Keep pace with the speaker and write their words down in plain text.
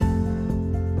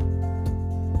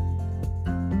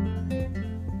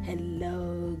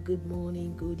good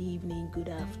morning, good evening, good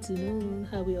afternoon.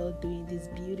 How are we all doing this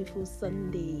beautiful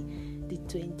Sunday, the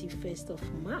 21st of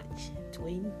March,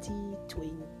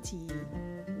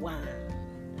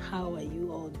 2021? How are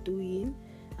you all doing?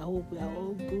 I hope we are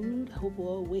all good. I hope we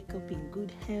all wake up in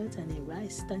good health and in right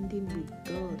standing with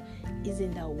God.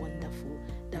 Isn't that wonderful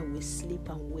that we sleep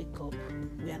and wake up?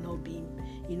 We are not being,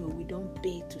 we don't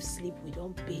pay to sleep. We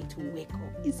don't pay to wake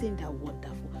up. Isn't that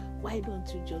wonderful? Why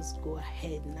don't you just go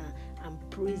ahead now and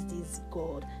praise this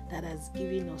God that has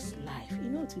given us life?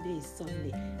 Today is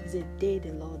Sunday. It's a day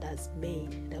the Lord has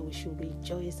made that we should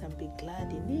rejoice and be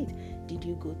glad in it. Did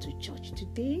you go to church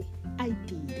today? I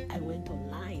did. I went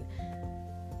online.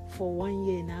 For 1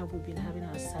 year now, we've been having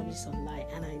our service online,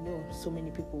 and I know so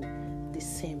many people the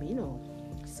same,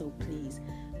 So please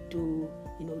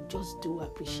just do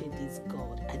appreciate this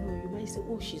God. I know you might say,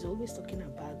 oh, she's always talking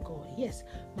about God. Yes,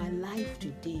 my life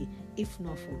today, if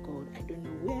not for God, I don't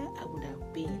know where I would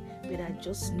have been. But I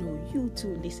just know you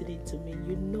too listening to me,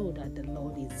 you know that the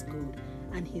Lord is good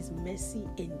and his mercy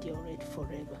endureth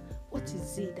forever. What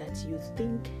is it that you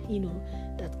think,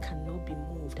 that cannot be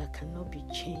moved, that cannot be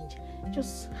changed?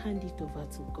 Just hand it over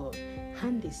to God.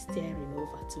 Hand the steering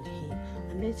over to him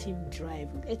and let him drive.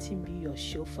 Let him be your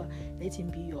chauffeur. Let him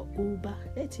be your Uber.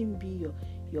 Let him be your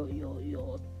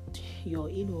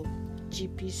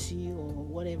GPC or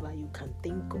whatever you can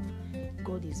think of.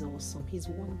 God is awesome. He's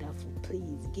wonderful.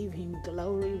 Please give him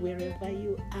glory wherever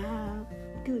you are.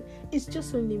 Good. It's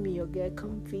just only me, your girl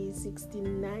Comfy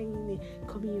 69,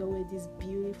 coming your way this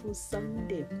beautiful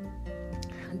Sunday.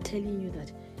 I'm telling you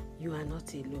that you are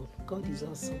not alone. God is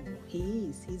awesome. He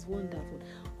is. He's wonderful.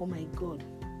 Oh my God.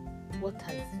 What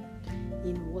have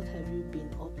you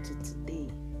been up to today?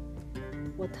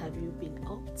 What have you been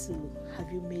up to?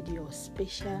 Have you made your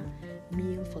special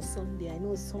meal for Sunday? I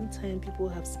know sometimes people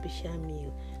have special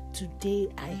meal. Today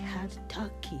I had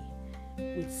turkey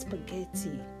with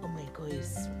spaghetti. Oh my God,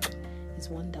 it's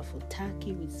wonderful.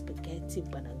 Turkey with spaghetti,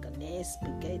 banana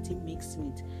spaghetti mixed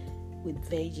with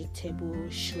vegetable,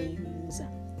 shrimps,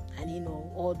 and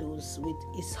all those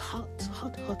it's hot.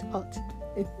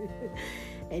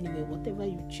 Anyway, whatever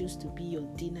you choose to be your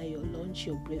dinner, your lunch,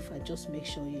 your breakfast, just make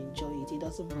sure you enjoy it. It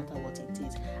doesn't matter what it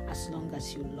is, as long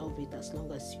as you love it, as long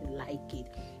as you like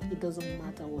it. It doesn't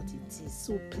matter what it is.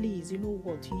 So please,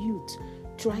 youth,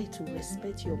 try to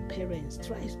respect your parents.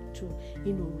 Try to,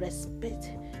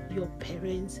 respect your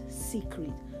parents'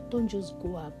 secret. Don't just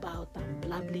go about and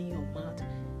blabbling your mouth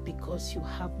because you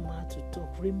have mouth to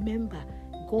talk. Remember,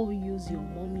 God used your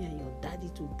mommy and your daddy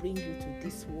to bring you to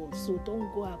this world. So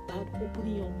don't go about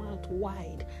opening your mouth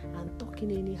wide and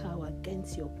talking anyhow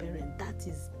against your parent. That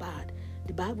is bad.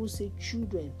 The Bible says,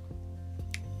 children,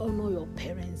 honor your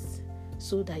parents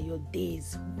so that your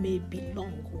days will be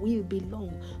long.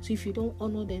 So if you don't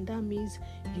honor them, that means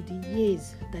the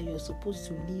years that you're supposed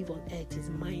to live on earth is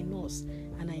minus.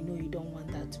 And I know you don't want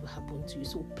that to happen to you.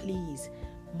 So please,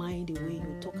 mind the way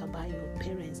you talk about your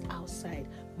parents outside.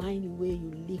 Mind the way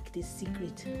you leak the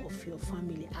secret of your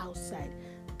family outside.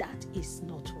 That is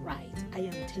not right. I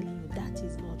am telling you, that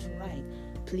is not right.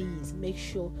 Please make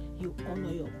sure you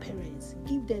honor your parents.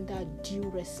 Give them that due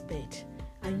respect.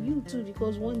 And you too,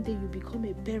 because one day you become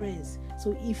a parent.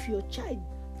 So if your child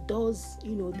does,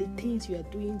 the things you are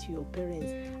doing to your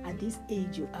parents at this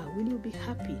age you are, will you be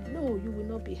happy? No, you will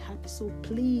not be happy. So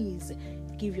please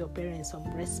give your parents some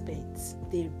respect.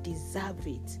 They deserve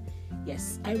it.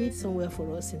 Yes, I read somewhere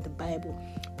for us in the Bible,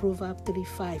 Proverbs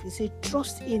 3:5. It says,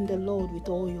 trust in the Lord with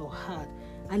all your heart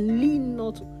and lean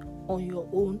not on your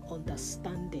own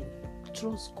understanding.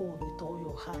 Trust God with all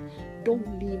your heart. Don't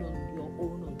lean on your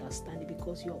own understanding,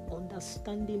 because your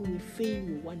understanding will fail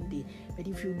you one day. But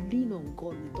if you lean on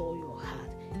God with all your heart,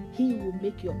 he will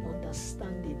make your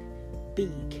understanding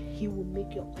big. He will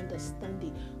make your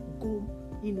understanding go,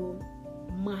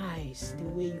 miles the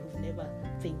way you've never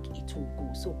think it will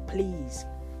go. So please,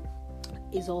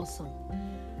 it's awesome.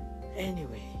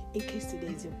 Anyway, in case today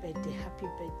is your birthday, happy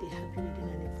wedding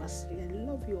anniversary. I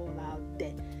love you all out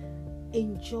there.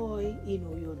 Enjoy,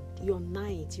 your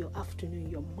night, your afternoon,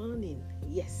 your morning.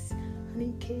 Yes. And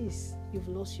in case you've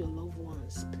lost your loved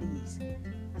ones, please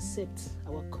accept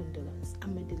our condolence.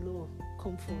 And may the Lord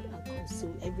comfort and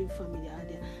console every family out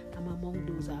there. I'm among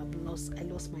those I have lost. I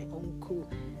lost my uncle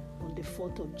on the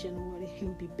 4th of January.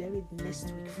 He'll be buried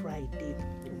next week, Friday.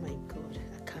 Oh my God,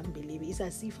 I can't believe it. It's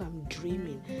as if I'm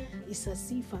dreaming.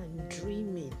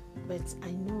 But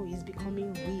I know it's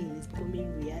becoming real. It's becoming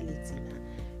reality now.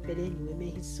 But anyway,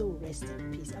 may his soul rest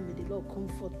in peace. And may the Lord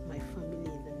comfort my family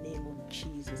in the name of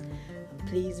Jesus. And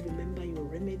please remember your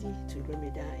remedy to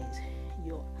remedize.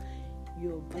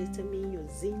 Your vitamin, your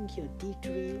zinc, your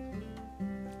D3,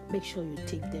 Make sure you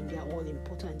take them. They are all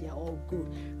important. They are all good.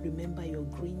 Remember your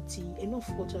green tea. Enough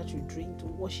water to drink, to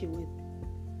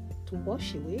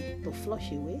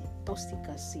flush away toxic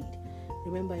acid.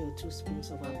 Remember your 2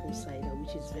 spoons of apple cider,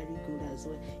 which is very good as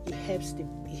well. It helps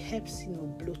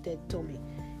bloated tummy.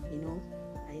 I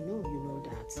know you know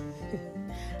that.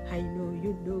 I know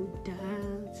you know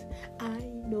that. I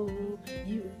know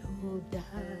you know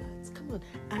that. Come on.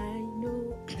 I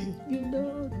know you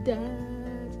know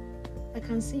that. I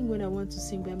can sing when I want to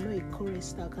sing, but I'm not a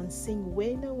chorister. I can sing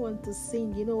when I want to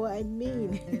sing. You know what I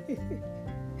mean?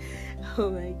 Oh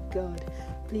my God.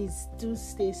 Please do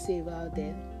stay safe out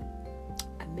there.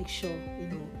 And make sure,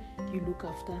 you look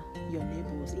after your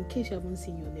neighbors. In case you haven't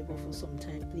seen your neighbor for some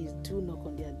time, please do knock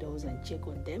on their doors and check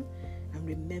on them. And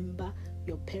remember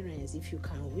your parents. If you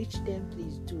can reach them,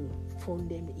 please do. Phone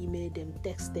them, email them,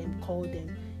 text them, call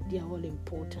them. They are all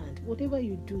important. Whatever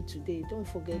you do today, don't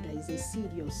forget that it's a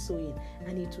seed you're sowing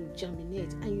and it will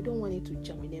germinate. And you don't want it to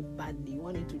germinate badly. You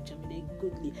want it to germinate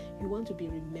goodly. You want to be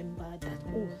remembered that,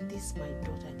 oh, this is my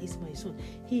daughter, this is my son.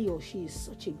 He or she is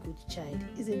such a good child.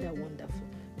 Isn't that wonderful?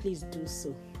 Please do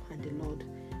so, and the Lord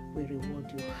will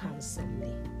reward you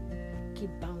handsomely.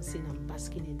 Keep bouncing and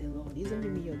basking in the Lord. It's only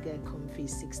me, your girl Comfy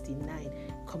 69,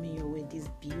 coming your way this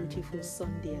beautiful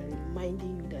Sunday and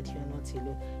reminding you that you are not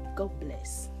alone. God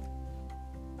bless.